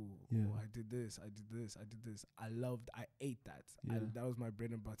really cool, or I did this, I did this, I did this. I ate that. That was my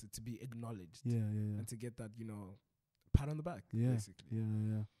bread and butter, to be acknowledged. And to get that, you know, pat on the back, basically.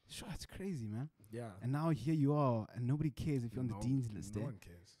 Yeah. Sure, it's crazy, man. Yeah. And now here you are, and nobody cares if you're on the dean's list. No one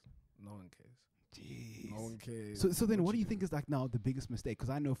cares. No one cares. Jeez. No one cares. So then what do you think is like now the biggest mistake? Because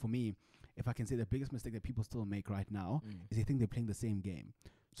I know for me, if I can say the biggest mistake that people still make right now is they think they're playing the same game.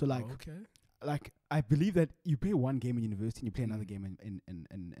 So like, like I believe that you play one game in university and you play another game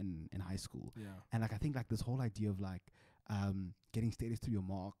in high school. Yeah. And like I think like this whole idea of like getting status through your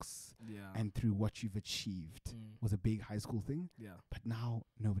marks and through what you've achieved was a big high school thing. Yeah. But now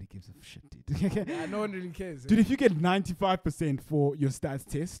nobody gives a shit, dude. Yeah, no one really cares. Dude, if you get 95% for your stats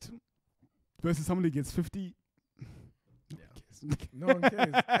test versus somebody who gets 50, no one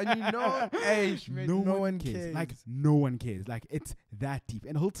cares. And you know, hey, Schmidt, no one cares. Like no one cares. Like it's that deep.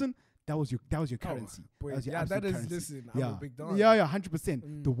 And Hilton, that was your currency. Boy, that was your that is currency. listen. I'm a big dog. Yeah,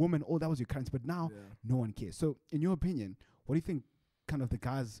 100%. The woman, that was your currency. But now no one cares. So in your opinion, what do you think kind of the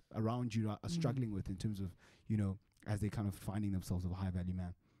guys around you are struggling with in terms of, you know, as they kind of finding themselves a high value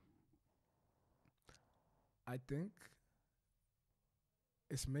man? I think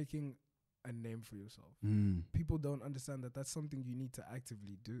it's making a name for yourself. People don't understand that that's something you need to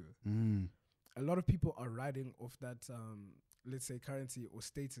actively do. A lot of people are riding off that, let's say, currency or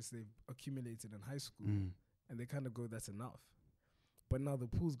status they've accumulated in high school, and they kind of go, that's enough. But now the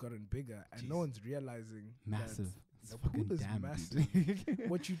pool's gotten bigger, and no one's realizing massive. The pool is massive.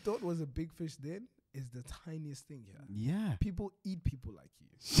 What you thought was a big fish then is the tiniest thing here. Yeah. People eat people like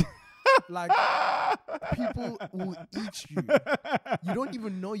you. Like, people will eat you. You don't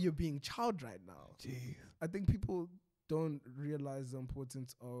even know you're being chowed right now. Jeez. I think people don't realize the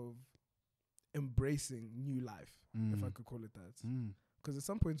importance of embracing new life, if I could call it that. Because at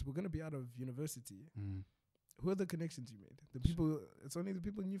some points, we're going to be out of university. Who are the connections you made? The people, it's only the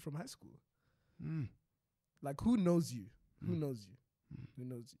people you knew from high school. Like, who knows you? Who knows you? Who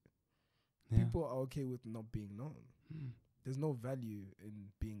knows you? Yeah. People are okay with not being known. There's no value in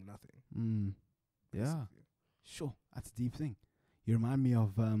being nothing. Yeah. Basically. Sure. That's a deep thing. You remind me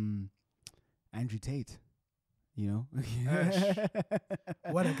of Andrew Tate. You know?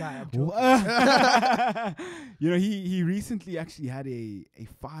 What a guy. I'm joking. You know, he recently actually had a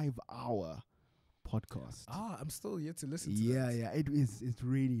 5-hour podcast. I'm still yet to listen to that. Yeah. It's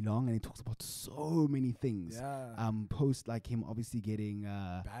really long, and it talks about so many things. Yeah. Post like him obviously getting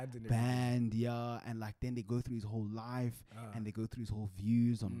banned, and like then they go through his whole life and they go through his whole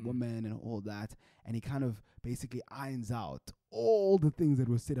views on women and all that, and he kind of basically irons out all the things that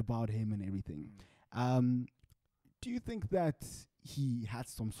were said about him and everything. Do you think that he had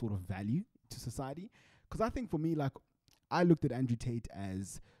some sort of value to society? Because I think for me, like, I looked at Andrew Tate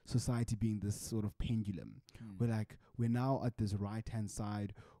as society being this sort of pendulum, where like we're now at this right-hand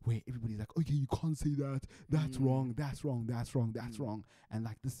side where everybody's like, okay, you can't say that, that's wrong, that's wrong, that's wrong, that's wrong, and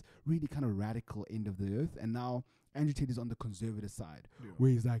like this really kind of radical end of the earth. And now Andrew Tate is on the conservative side, Yeah.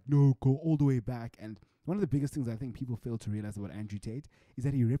 where he's like, no, go all the way back. And one of the biggest things I think people fail to realize about Andrew Tate is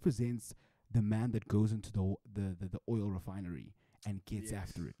that he represents the man that goes into the oil refinery and gets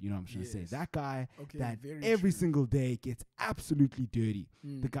after it. You know what I'm trying to say? That guy that every single day gets absolutely dirty.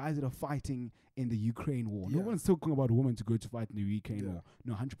 The guys that are fighting in the Ukraine war. No one's talking about women to go to fight in the Ukraine war.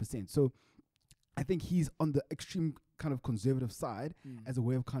 No, 100%. So I think he's on the extreme kind of conservative side as a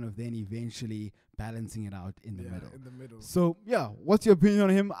way of kind of then eventually balancing it out in the middle. So, yeah, what's your opinion on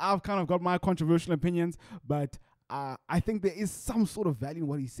him? I've kind of got my controversial opinions, but I think there is some sort of value in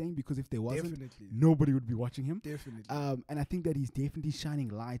what he's saying, because if there wasn't, nobody would be watching him. And I think that he's definitely shining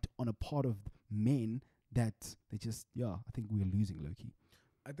light on a part of men that they just, I think we're losing, low-key.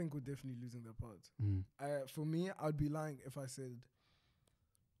 I think we're definitely losing that part. For me, I'd be lying if I said,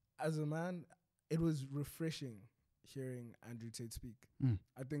 as a man, it was refreshing hearing Andrew Tate speak.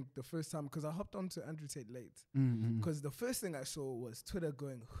 I think the first time, because I hopped onto Andrew Tate late, because the first thing I saw was Twitter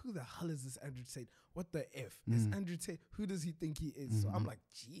going, who the hell is this Andrew Tate? What the F? Is Andrew Tate, who does he think he is? So I'm like,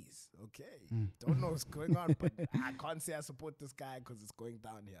 geez, okay. Don't know what's going on, but I can't say I support this guy because it's going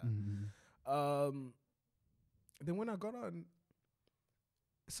down here. Then when I got on,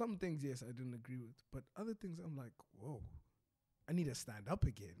 some things, yes, I didn't agree with, but other things I'm like, whoa, I need to stand up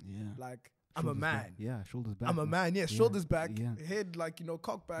again. Like, I'm a man. Back. Shoulders back. I'm a man. Shoulders back. Head, like,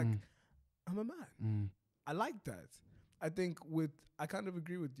 cock back. I'm a man. I like that. I think I kind of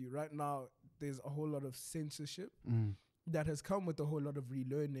agree with you. Right now, there's a whole lot of censorship that has come with a whole lot of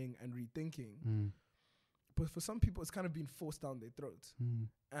relearning and rethinking. But for some people, it's kind of been forced down their throats.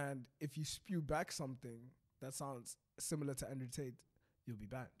 And if you spew back something that sounds similar to Andrew Tate, you'll be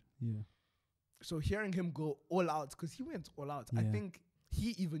banned. So hearing him go all out, because he went all out, I think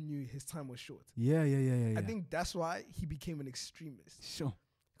he even knew his time was short. I think that's why he became an extremist. Sure.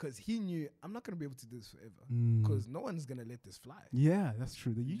 Because he knew, I'm not going to be able to do this forever. Because no one's going to let this fly. Yeah, that's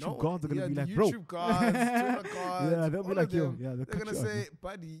true. The YouTube gods are going to be like, bro. YouTube gods, Twitter gods. They'll be like, yo. They're going to say,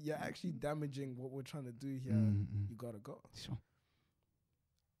 buddy, you're actually damaging what we're trying to do here. You got to go. Sure.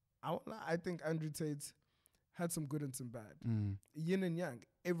 I think Andrew Tate had some good and some bad. Yin and yang.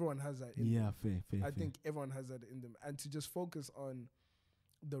 Everyone has that in them. Fair. I think everyone has that in them. And to just focus on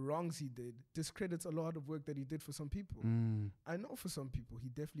the wrongs he did discredits a lot of work that he did for some people. I know for some people, he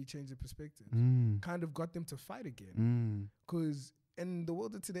definitely changed their perspective. Kind of got them to fight again. Because in the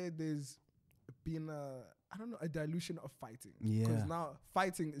world of today, there's been a dilution of fighting. Because now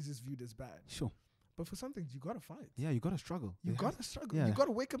fighting is just viewed as bad. Sure. But for some things, you got to fight. Yeah, you got to struggle. You got to struggle. You got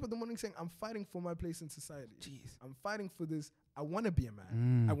to wake up in the morning saying, I'm fighting for my place in society. Jeez. I'm fighting for this. I want to be a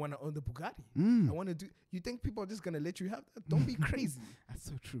man. I want to own the Bugatti. I want to do... You think people are just going to let you have that? Don't be crazy. That's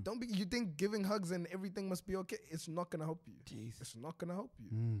so true. You think giving hugs and everything must be okay? It's not going to help you. Jeez. It's not going to help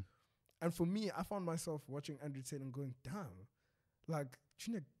you. And for me, I found myself watching Andrew Tate and going, damn, like,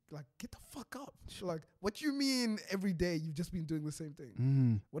 Junior, like, get the fuck up. Like, what you mean every day you've just been doing the same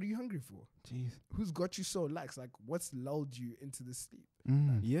thing? What are you hungry for? Jeez. Who's got you so lax? Like, what's lulled you into this sleep?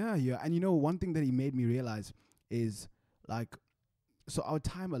 Yeah. And one thing that he made me realize is, like, so our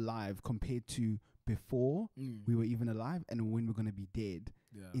time alive compared to before we were even alive and when we're going to be dead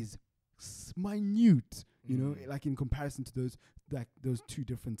is minute, you know, like in comparison to those two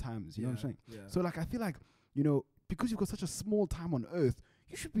different times, you know what I'm saying? So, like, I feel like, because you've got such a small time on earth,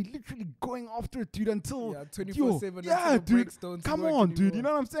 you should be literally going after it, dude, until 24/7. Yeah, dude. Come on, dude. You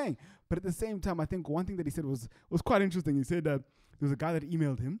know what I'm saying? But at the same time, I think one thing that he said was quite interesting. He said that there was a guy that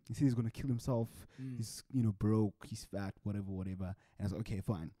emailed him. He said he's gonna kill himself. He's broke. He's fat. Whatever. And I was like, okay,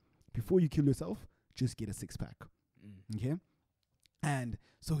 fine. Before you kill yourself, just get a 6-pack. Okay. And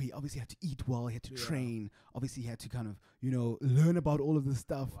so he obviously had to eat well, he had to train. Obviously, he had to kind of, learn about all of this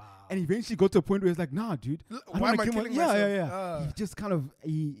stuff. Wow. And eventually got to a point where he's like, nah, dude. Why am I killing myself? Yeah. He just kind of,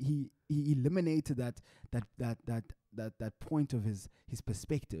 he eliminated that point of his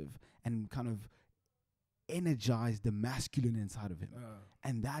perspective and kind of energized the masculine inside of him.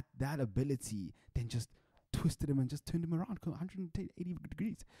 And that ability then just twisted him and just turned him around 180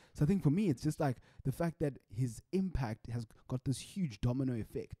 degrees. So I think for me, it's just like the fact that his impact has got this huge domino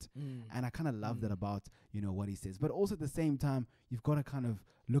effect. And I kind of love that about, what he says. But also at the same time, you've got to kind of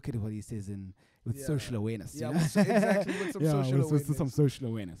look at what he says with social awareness. Yeah, exactly, with some social awareness. With some social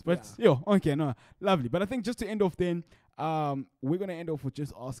awareness. But, okay, no, lovely. But I think just to end off then, we're going to end off with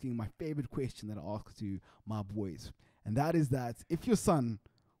just asking my favorite question that I ask to my boys. And that is that if your son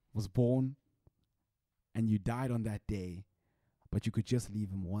was born and you died on that day, but you could just leave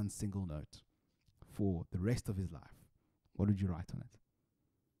him one single note for the rest of his life, what would you write on it?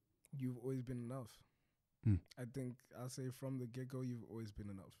 You've always been enough. I think I'll say from the get-go, you've always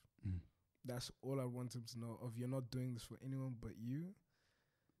been enough. That's all I want him to know. Of you're not doing this for anyone but you,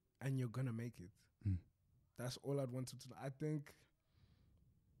 and you're gonna make it. That's all I'd want him to know. I think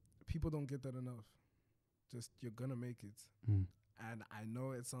people don't get that enough. Just you're gonna make it. And I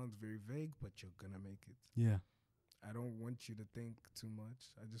know it sounds very vague, but you're gonna make it. Yeah. I don't want you to think too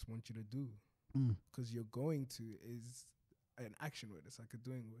much. I just want you to do. Because you're going to is an action word. It's like a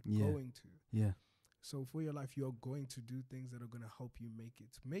doing word. Yeah. Going to. Yeah. So for your life, you're going to do things that are going to help you make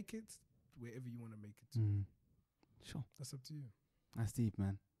it. Make it wherever you want to make it to. Sure. That's up to you. That's deep,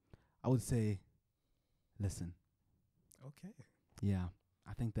 man. I would say, listen. Okay. Yeah.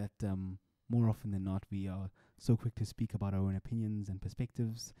 I think that more often than not, we are so quick to speak about our own opinions and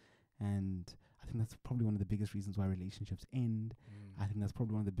perspectives. And I think that's probably one of the biggest reasons why relationships end. I think that's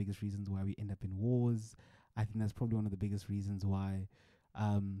probably one of the biggest reasons why we end up in wars. I think that's probably one of the biggest reasons why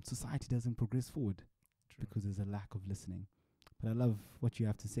society doesn't progress forward. True. Because there's a lack of listening. But I love what you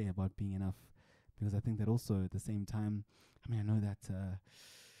have to say about being enough, because I think that also at the same time, I mean, I know that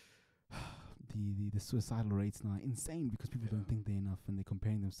the suicidal rates now are insane because people don't think they're enough and they're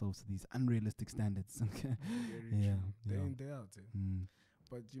comparing themselves to these unrealistic standards. Day in, day out.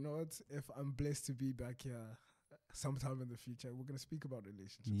 But you know what? If I'm blessed to be back here sometime in the future, we're going to speak about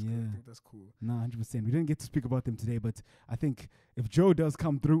relationships. Yeah. I think that's cool. No, 100%. We didn't get to speak about them today, but I think if Joe does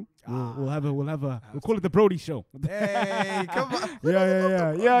come through, we'll call it the Brody Show. Hey, come on.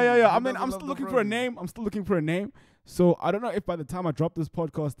 Yeah. I mean, I'm still looking for a name. So I don't know if by the time I drop this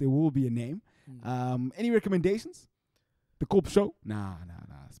podcast, there will be a name. Any recommendations? The Corp Show? Nah.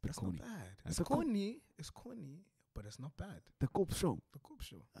 It's a bit corny. Not bad. It's corny, but it's not bad. The Corp Show.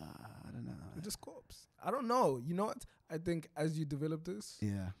 I don't know. It's just corpse. I don't know. You know what? I think as you develop this.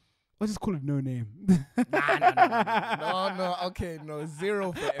 Yeah. I'll just call it No Name. No. Okay, no.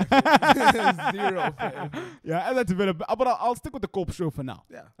 0 for effort. 0 for effort. Yeah, as I develop. But I'll stick with the Corp Show for now.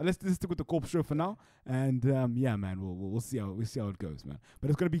 Yeah. Let's stick with the Corp Show for now. And yeah, man, we'll see how it goes, man. But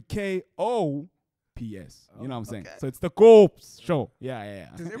it's gonna be KOPS. You know what I'm saying? So it's the Corp Show. Yeah.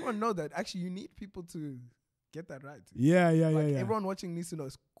 Does everyone know that? Actually, you need people to get that right. Yeah. Everyone watching needs to know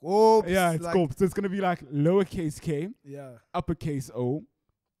it's Corp. Yeah, it's Corp. So it's gonna be like lowercase K, uppercase O,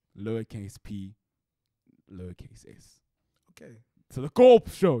 lowercase P, lowercase S. Okay. So the Corp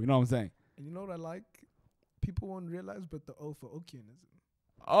Show. You know what I'm saying? And you know what I like? People won't realize, but the O for Okianism.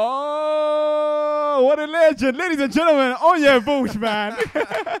 Oh, what a legend. Ladies and gentlemen, Buch, man.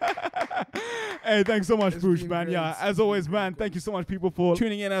 Hey, thanks so much, Buch, man. Great. Yeah, as always, man, thank you so much, people, for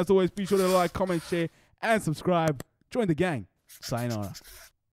tuning in. As always, be sure to like, comment, share, and subscribe. Join the gang. Sayonara.